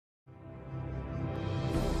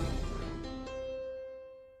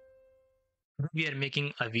we are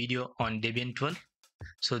making a video on Debian 12.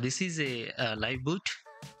 So this is a live boot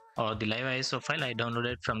or the live ISO file I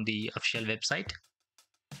downloaded from the official website.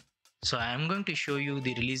 So I am going to show you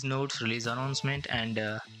the release notes, release announcement, and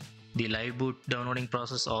the live boot downloading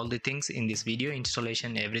process, all the things in this video,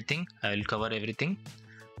 installation, everything. I will cover everything.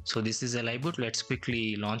 So this is a live boot. Let's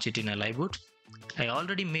quickly launch it in a live boot. I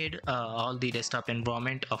already made all the desktop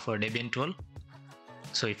environment of Debian 12.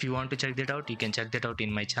 So if you want to check that out, you can check that out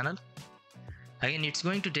in my channel. Again, it's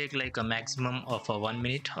going to take like a maximum of 1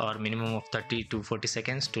 minute or minimum of 30 to 40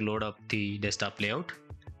 seconds to load up the desktop layout.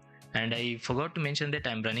 And I forgot to mention that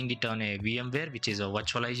I'm running it on a VMware, which is a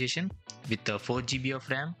virtualization with 4 GB of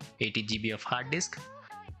RAM, 80 GB of hard disk,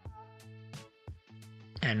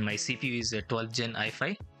 and my CPU is a 12th Gen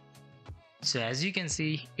i5. So as you can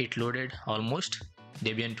see, it loaded almost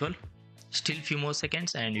Debian 12. Still few more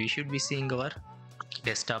seconds and we should be seeing our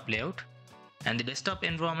desktop layout. And the desktop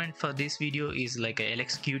environment for this video is like a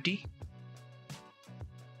LXQT.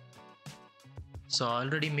 So I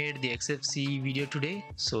already made the XFC video today,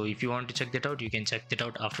 so if you want to check that out, you can check that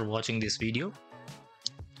out after watching this video.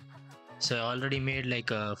 So I already made like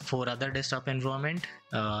 4 other desktop environment,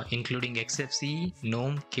 including XFC,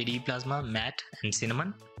 GNOME, KDE Plasma, MAT, and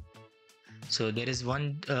Cinnamon. So there is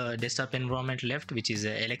one desktop environment left, which is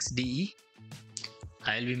LXDE.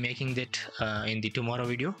 I'll be making that in the tomorrow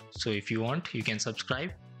video. So if you want, you can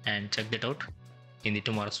subscribe and check that out in the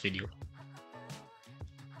tomorrow's video.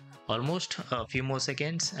 Almost a few more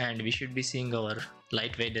seconds and we should be seeing our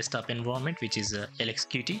lightweight desktop environment, which is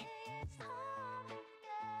LXQT.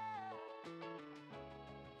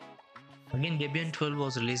 Again, Debian 12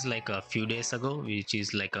 was released like a few days ago, which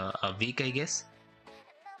is like a week, I guess.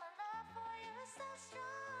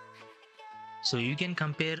 So you can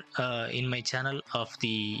compare in my channel of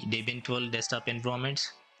the Debian 12 desktop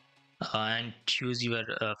environments and choose your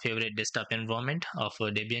favorite desktop environment of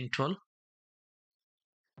Debian 12.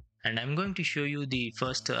 And I'm going to show you the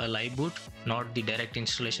first live boot, not the direct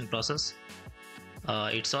installation process.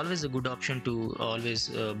 It's always a good option to always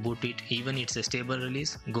boot it, even it's a stable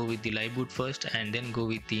release. Go with the live boot first and then go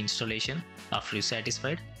with the installation after you're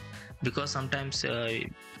satisfied, because sometimes there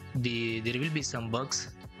will be some bugs.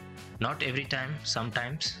 Not every time,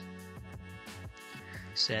 sometimes.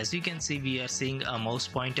 So as you can see, we are seeing a mouse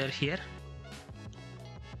pointer here.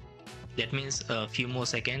 That means a few more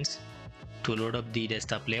seconds to load up the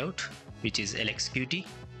desktop layout, which is LXQT.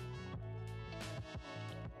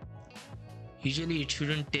 Usually it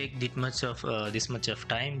shouldn't take this much of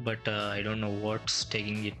time, but I don't know what's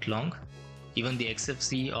taking it long. Even the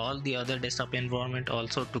XFC, all the other desktop environment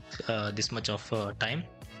also took this much of time.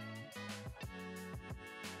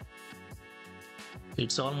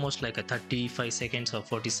 It's almost like a 35 seconds or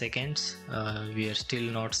 40 seconds. We are still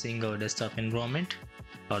not seeing our desktop environment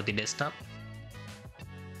or the desktop.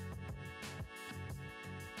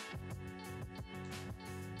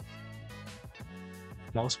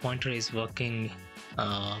 Mouse pointer is working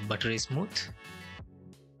buttery smooth,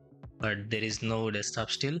 but there is no desktop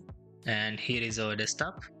still. And here is our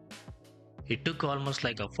desktop. It took almost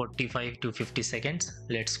like a 45 to 50 seconds.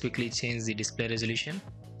 Let's quickly change the display resolution.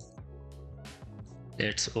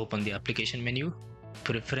 Let's open the application menu,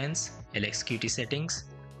 preference, LXQT settings,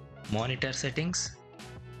 monitor settings,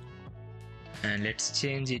 and let's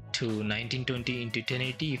change it to 1920 into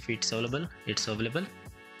 1080 if it's available. It's available.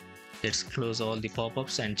 Let's close all the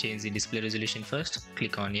pop-ups and change the display resolution first.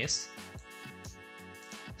 Click on yes.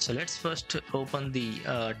 So let's first open the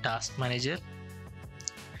task manager,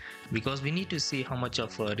 because we need to see how much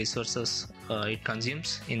of resources it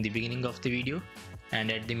consumes in the beginning of the video. And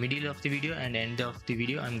at the middle of the video and end of the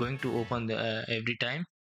video, I'm going to open the every time,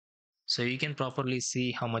 so you can properly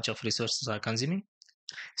see how much of resources are consuming.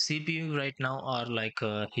 CPU right now are like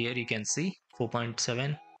here you can see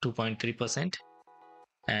 4.7, 2.3%,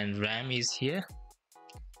 and RAM is here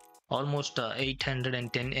almost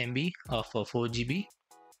 810 MB of 4 GB.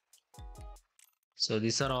 So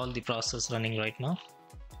these are all the processes running right now.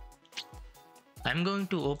 I'm going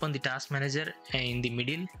to open the task manager in the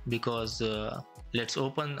middle, because let's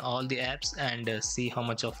open all the apps and see how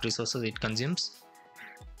much of resources it consumes.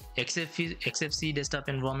 XFC desktop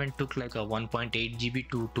environment took like a 1.8 GB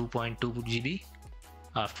to 2.2 GB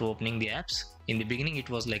after opening the apps. In the beginning it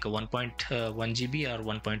was like a 1.1 GB or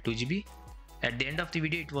 1.2 GB. At the end of the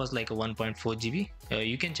video it was like a 1.4 GB.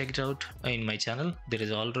 You can check it out in my channel. There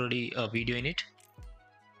is already a video in it.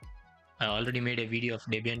 I already made a video of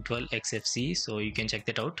Debian 12 XFC, so you can check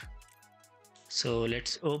that out. So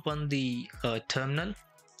let's open the terminal.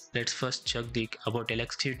 Let's first check about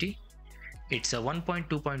LXQT. It's a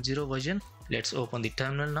 1.2.0 version. Let's open the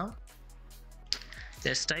terminal now.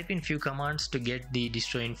 Let's type in few commands to get the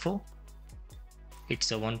distro info.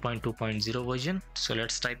 It's a 1.2.0 version. So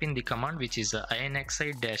let's type in the command, which is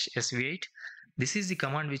inxi-sv8. This is the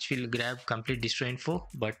command which will grab complete distro info,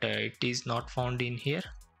 but it is not found in here.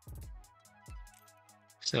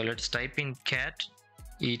 So let's type in cat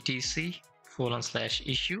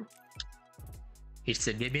etc:/issue. It's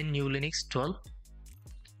a Debian New Linux 12.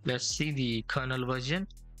 Let's see the kernel version,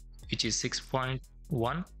 which is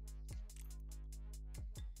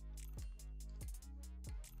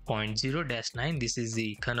 6.1.0-9. This is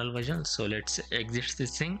the kernel version. So let's exit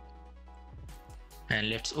this thing and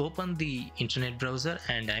let's open the internet browser,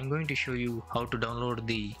 and I'm going to show you how to download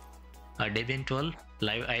the Debian 12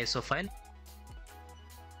 live ISO file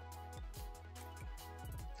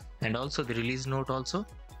and also the release note also.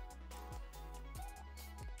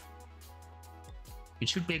 It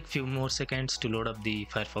should take few more seconds to load up the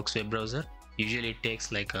Firefox web browser. Usually it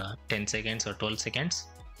takes like 10 seconds or 12 seconds.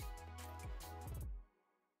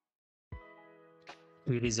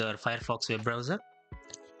 Here is our Firefox web browser.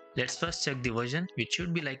 Let's first check the version, which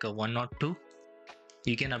should be like a 102.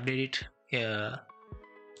 You can update it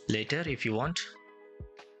later if you want.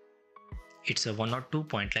 It's a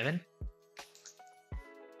 102.11.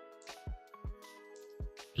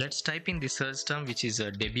 Let's type in the search term, which is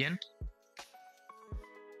Debian.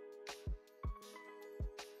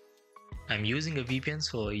 I'm using a VPN,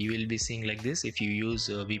 so you will be seeing like this if you use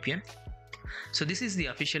a VPN. So this is the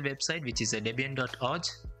official website, which is debian.org.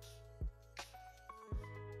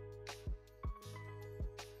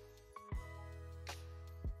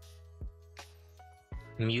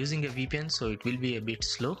 I'm using a VPN, so it will be a bit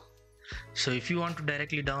slow. So if you want to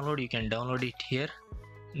directly download, you can download it here.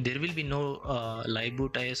 There will be no live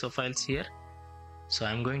boot ISO files here, so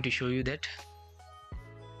I'm going to show you that.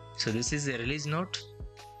 So this is the release note.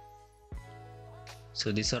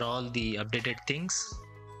 So these are all the updated things,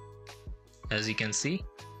 as you can see.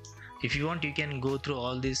 If you want, you can go through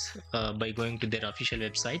all this by going to their official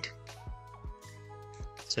website.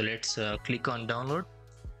 So let's click on download.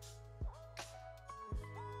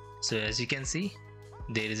 So as you can see,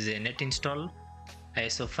 there is a net install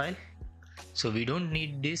ISO file. So we don't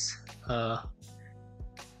need this.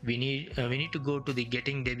 We need to go to the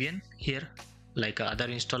getting Debian here, like other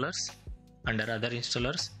installers, under other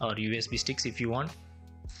installers or USB sticks if you want.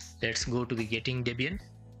 Let's go to the getting Debian.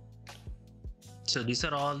 So these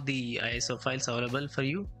are all the ISO files available for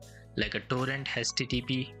you, like a torrent,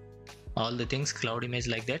 HTTP, all the things, cloud image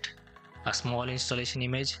like that, a small installation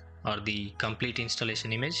image or the complete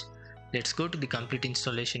installation image. Let's go to the complete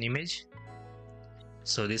installation image.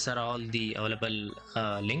 So these are all the available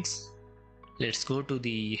links. Let's go to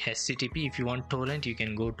the HTTP. If you want torrent, you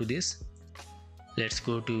can go to this. Let's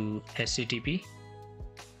go to HTTP.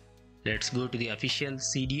 Let's go to the official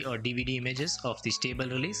CD or DVD images of the stable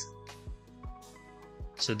release.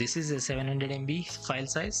 So this is a 700 MB file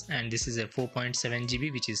size, and this is a 4.7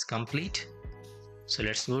 GB, which is complete. So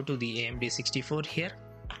let's go to the AMD64 here.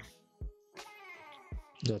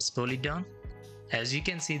 Let's scroll it down. As you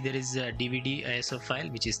can see, there is a DVD ISO file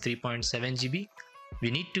which is 3.7 GB.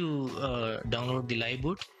 We need to download the live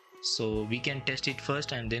boot, so we can test it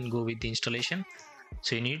first and then go with the installation.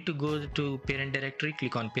 So you need to go to parent directory,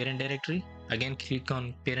 click on parent directory, again click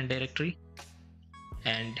on parent directory,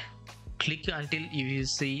 and click until you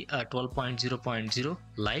see a 12.0.0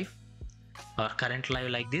 live or current live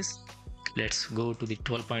like this. Let's go to the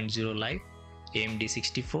 12.0 live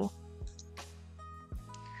AMD64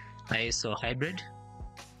 ISO hybrid.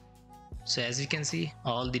 So as you can see,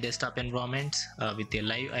 all the desktop environments with the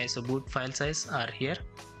live ISO boot file size are here.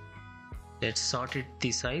 Let's sort it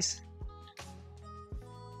the size.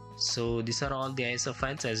 So these are all the ISO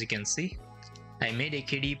files, as you can see. I made a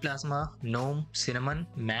KDE Plasma, GNOME, Cinnamon,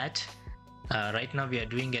 Mat. Right now we are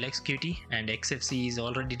doing LXQT, and XFCE is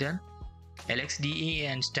already done. LXDE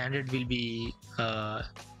and standard will be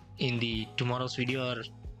in the tomorrow's video, or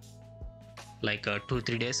like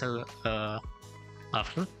 2-3 days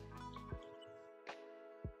after.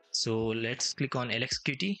 So let's click on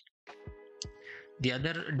LXQT. The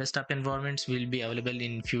other desktop environments will be available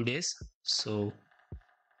in few days. So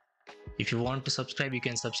if you want to subscribe, you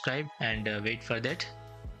can subscribe and wait for that.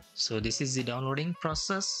 So this is the downloading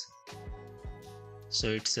process. So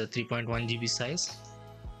it's a 3.1 GB size.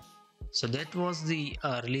 So that was the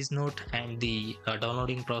release note and the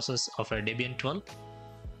downloading process of a Debian 12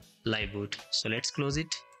 live boot. So let's close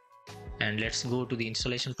it and let's go to the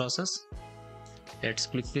installation process. Let's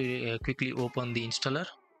quickly open the installer,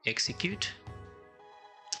 execute.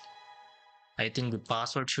 I think the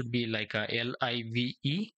password should be like a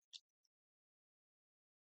LIVE.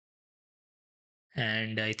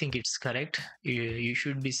 and I think it's correct. You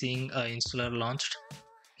should be seeing installer launched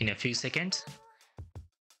in a few seconds.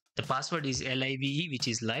 The password is LIVE, which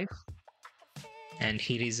is live, and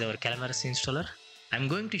here is our Calamares installer. I'm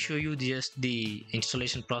going to show you just the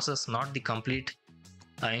installation process, not the complete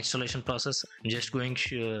installation process. I'm just going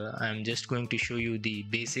to show you the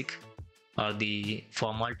basic or the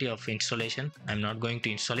formality of installation. I'm not going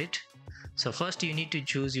to install it. So first you need to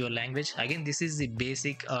choose your language. Again, this is the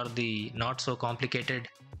basic or the not so complicated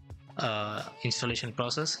installation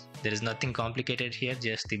process. There is nothing complicated here,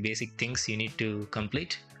 just the basic things you need to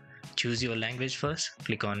complete. Choose your language first,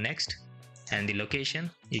 click on next, and the location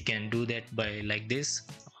you can do that by like this,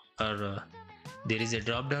 or there is a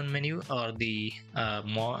drop down menu or the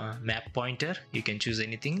map pointer. You can choose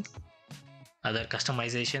anything. Other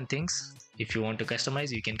customization things, if you want to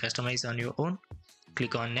customize, you can customize on your own.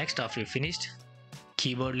 Click on next after you finished.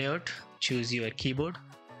 Keyboard layout, choose your keyboard.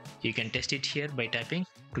 You can test it here by typing.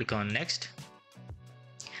 Click on next.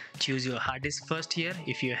 Choose your hard disk first here.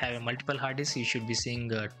 If you have a multiple hard disk, you should be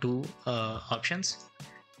seeing two options.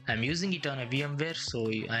 I'm using it on a VMware, so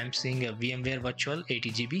I'm seeing a VMware virtual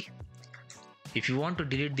 80 GB. If you want to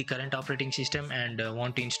delete the current operating system and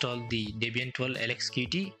want to install the Debian 12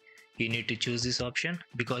 LXQT, you need to choose this option,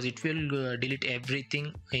 because it will delete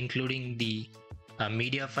everything, including the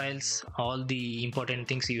media files, all the important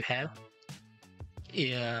things you have,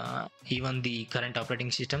 even the current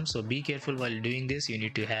operating system. So be careful while doing this. You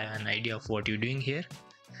need to have an idea of what you're doing here.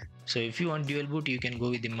 So if you want dual boot, you can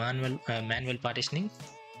go with the manual partitioning.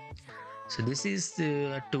 So this is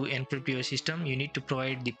to encrypt your system. You need to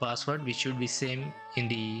provide the password, which should be same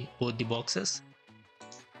in both the boxes.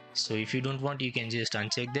 So if you don't want, you can just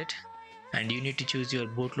uncheck that. And you need to choose your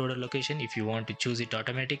bootloader location if you want to choose it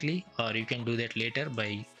automatically, or you can do that later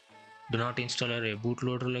by do not install a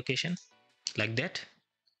bootloader location, like that.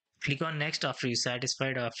 Click on next after you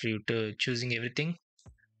satisfied, after you choosing everything.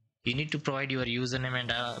 You need to provide your username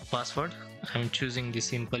and password. I'm choosing the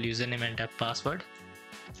simple username and password.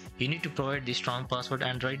 You need to provide the strong password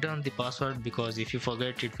and write down the password, because if you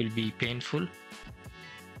forget, it will be painful.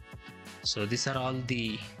 So these are all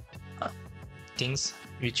the things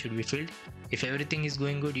which should be filled. If everything is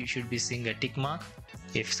going good, you should be seeing a tick mark.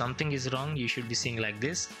 If something is wrong, you should be seeing like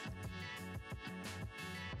this.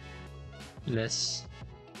 Let's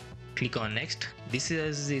click on next. This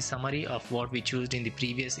is the summary of what we chose in the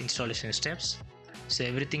previous installation steps. So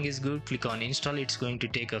everything is good. Click on install. It's going to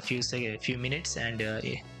take a few minutes, and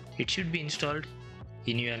it should be installed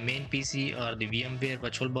in your main PC or the VMware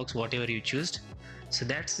VirtualBox, whatever you choose. So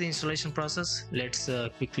that's the installation process. Let's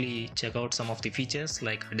quickly check out some of the features,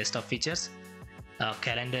 like desktop features,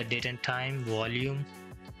 calendar, date and time, volume,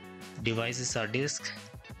 devices or disk,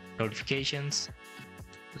 notifications,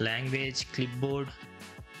 language, clipboard,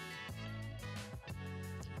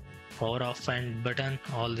 power off and button,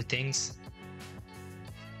 all the things.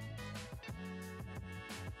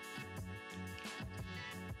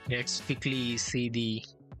 Let's quickly see the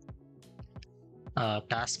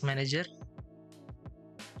task manager,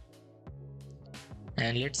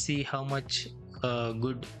 and let's see how much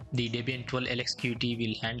good the Debian 12 LXQT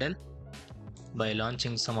will handle by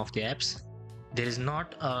launching some of the apps. There is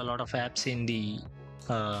not a lot of apps in the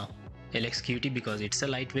LXQT because it's a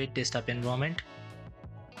lightweight desktop environment.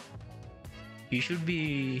 You should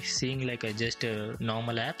be seeing like just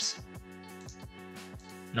normal apps,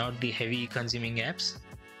 not the heavy consuming apps.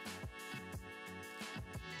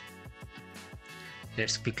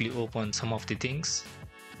 Let's quickly open some of the things.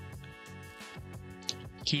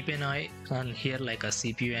 Keep an eye on here like a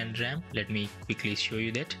CPU and RAM. Let me quickly show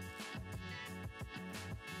you that.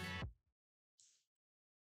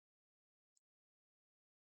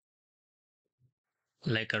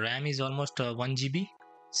 Like a RAM is almost 1 GB.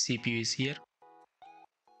 CPU is here.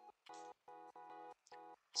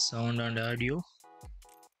 Sound and audio.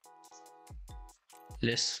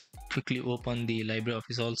 Let's quickly open the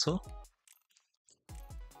LibreOffice also.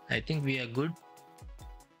 I think we are good.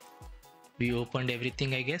 We opened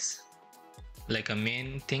everything, I guess, like a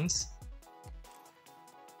main things.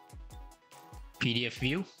 PDF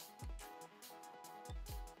view,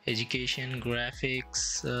 education,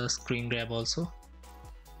 graphics, screen grab also.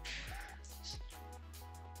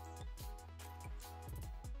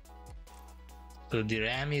 So the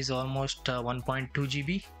RAM is almost 1.2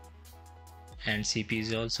 GB and CPU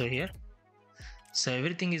is also here. So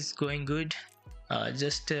everything is going good.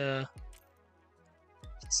 Just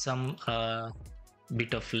some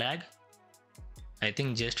bit of lag, I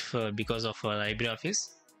think, just because of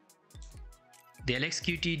LibreOffice. The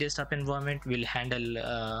LXQT desktop environment will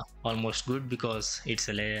handle almost good because it's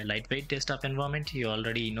a lightweight desktop environment, you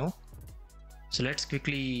already know. So let's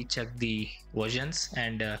quickly check the versions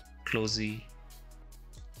and close the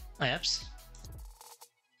apps.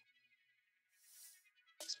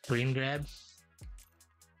 Screen grab,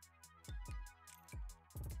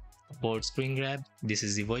 board screen grab. This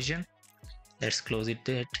is the version. Let's close it.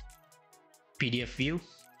 PDF view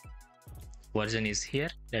version is here.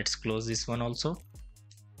 Let's close this one also.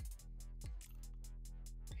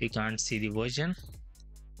 We can't see the version.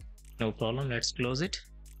 No problem. Let's close it.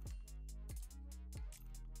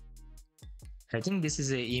 I think this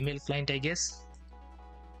is a email client, I guess.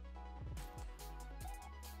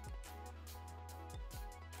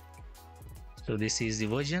 So this is the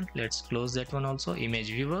version. Let's close that one also. Image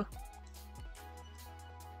viewer.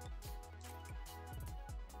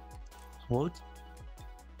 About.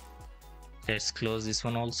 Let's close this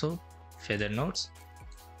one also. Feather notes.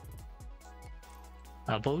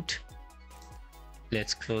 About.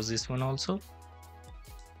 Let's close this one also.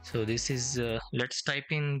 So this is let's type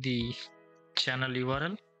in the channel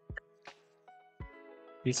URL.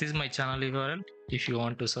 This is my channel URL. If you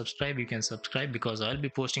want to subscribe, you can subscribe, because I'll be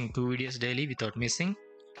posting 2 videos daily without missing.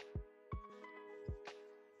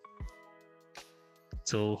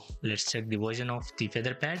 So let's check the version of the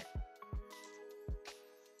feather pad.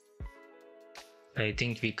 I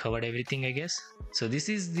think we covered everything, I guess. So this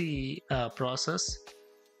is the process.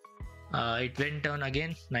 It went down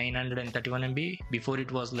again 931 MB. Before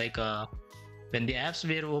it was like when the apps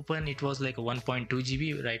were open, it was like 1.2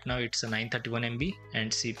 GB. Right now it's a 931 MB, and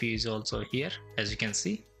CPU is also here, as you can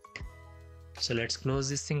see. So let's close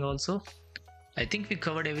this thing also. I think we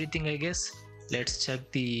covered everything, I guess. Let's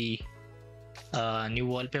check the new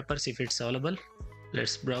wallpapers if it's available.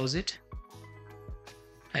 Let's browse it.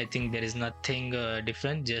 I think there is nothing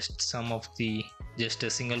different, just a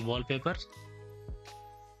single wallpaper.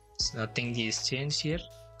 So nothing is changed here.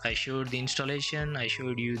 I showed the installation, I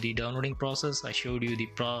showed you the downloading process, I showed you the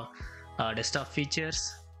desktop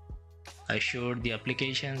features, I showed the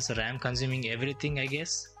applications, RAM consuming, everything, I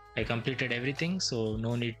guess. I completed everything, so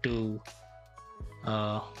no need to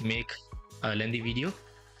make a lengthy video.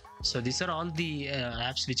 So these are all the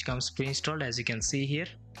apps which comes pre-installed, as you can see here.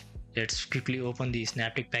 Let's quickly open the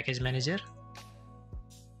Synaptic Package Manager.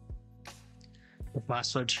 The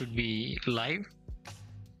password should be live.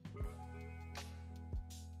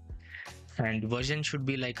 And version should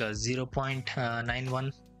be like a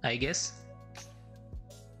 0.91, I guess.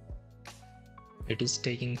 It is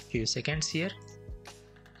taking few seconds here.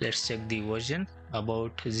 Let's check the version,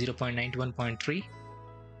 about 0.91.3.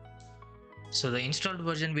 So the installed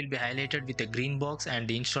version will be highlighted with a green box, and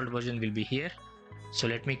the installed version will be here. So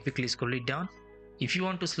let me quickly scroll it down. If you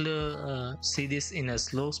want to see this in a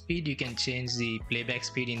slow speed, you can change the playback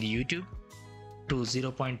speed in the YouTube to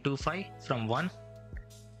 0.25 from 1.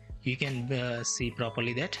 You can see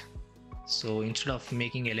properly that. So instead of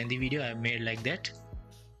making a lengthy video, I made like that.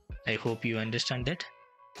 I hope you understand that.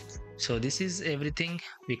 So this is everything.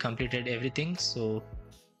 We completed everything. So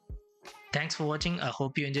thanks for watching. I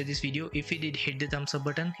hope you enjoyed this video. If you did, hit the thumbs up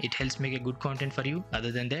button. It helps make a good content for you.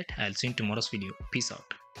 Other than that, I'll see you in tomorrow's video. Peace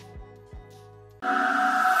out.